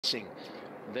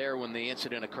there when the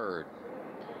incident occurred.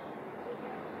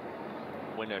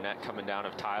 Window net coming down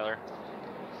of Tyler.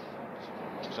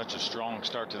 Such a strong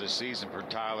start to the season for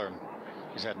Tyler.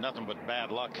 He's had nothing but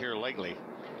bad luck here lately.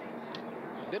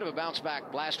 Bit of a bounce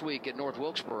back last week at North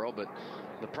Wilkesboro, but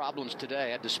the problems today.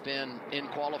 Had to spin in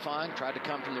qualifying, tried to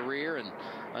come from the rear, and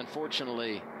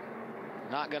unfortunately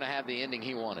not going to have the ending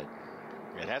he wanted.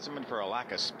 It hasn't been for a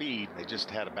lack of speed. They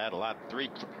just had a bad lot. 3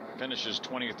 finishes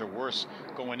 20th or worse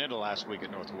going into last week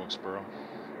at North Wilkesboro.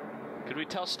 Could we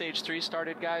tell stage 3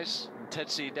 started, guys?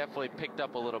 Intensity definitely picked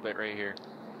up a little bit right here.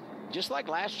 Just like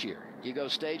last year, you go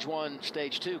stage 1,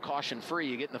 stage 2, caution free.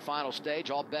 You get in the final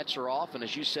stage, all bets are off, and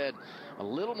as you said, a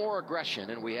little more aggression,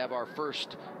 and we have our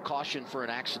first caution for an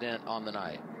accident on the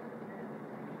night.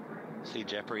 See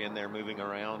Jeffrey in there moving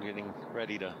around, getting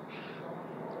ready to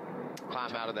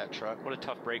climb out of that truck. What a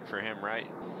tough break for him, right?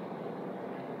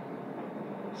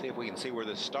 See if we can see where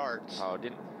this starts. Oh,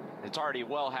 it's already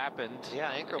well happened.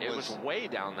 Yeah, Ankrum was way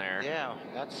down there. Yeah,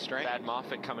 that's strange. Thad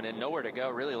Moffitt coming in, nowhere to go,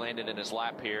 really landed in his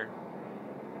lap here.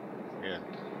 Yeah,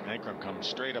 Ankrum comes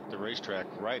straight up the racetrack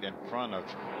right in front of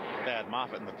Thad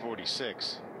Moffitt in the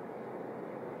 46.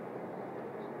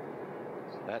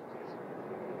 That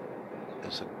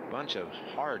is a bunch of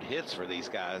hard hits for these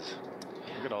guys.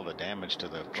 Look at all the damage to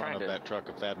the front of that truck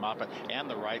of Thad Moffitt and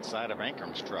the right side of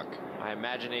Ankrum's truck. My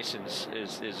imagination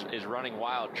is running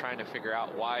wild, trying to figure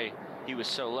out why he was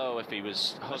so low, if he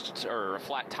was hooked or a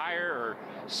flat tire or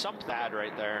something bad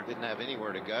right there. Didn't have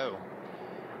anywhere to go.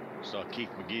 Saw Keith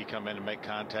McGee come in and make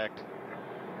contact.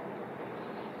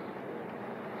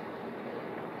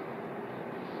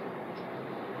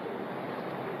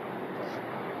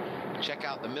 Check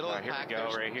out the middle of the pack. Here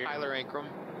we go, right here. Tyler Ankrum.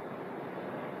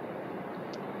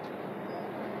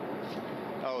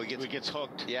 Oh, he gets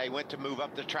hooked. Yeah, he went to move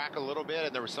up the track a little bit,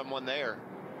 and there was someone there.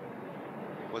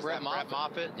 Was that Brett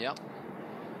Moffitt? Yep.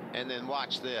 And then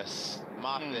watch this.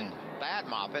 Thad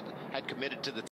Moffitt had committed to the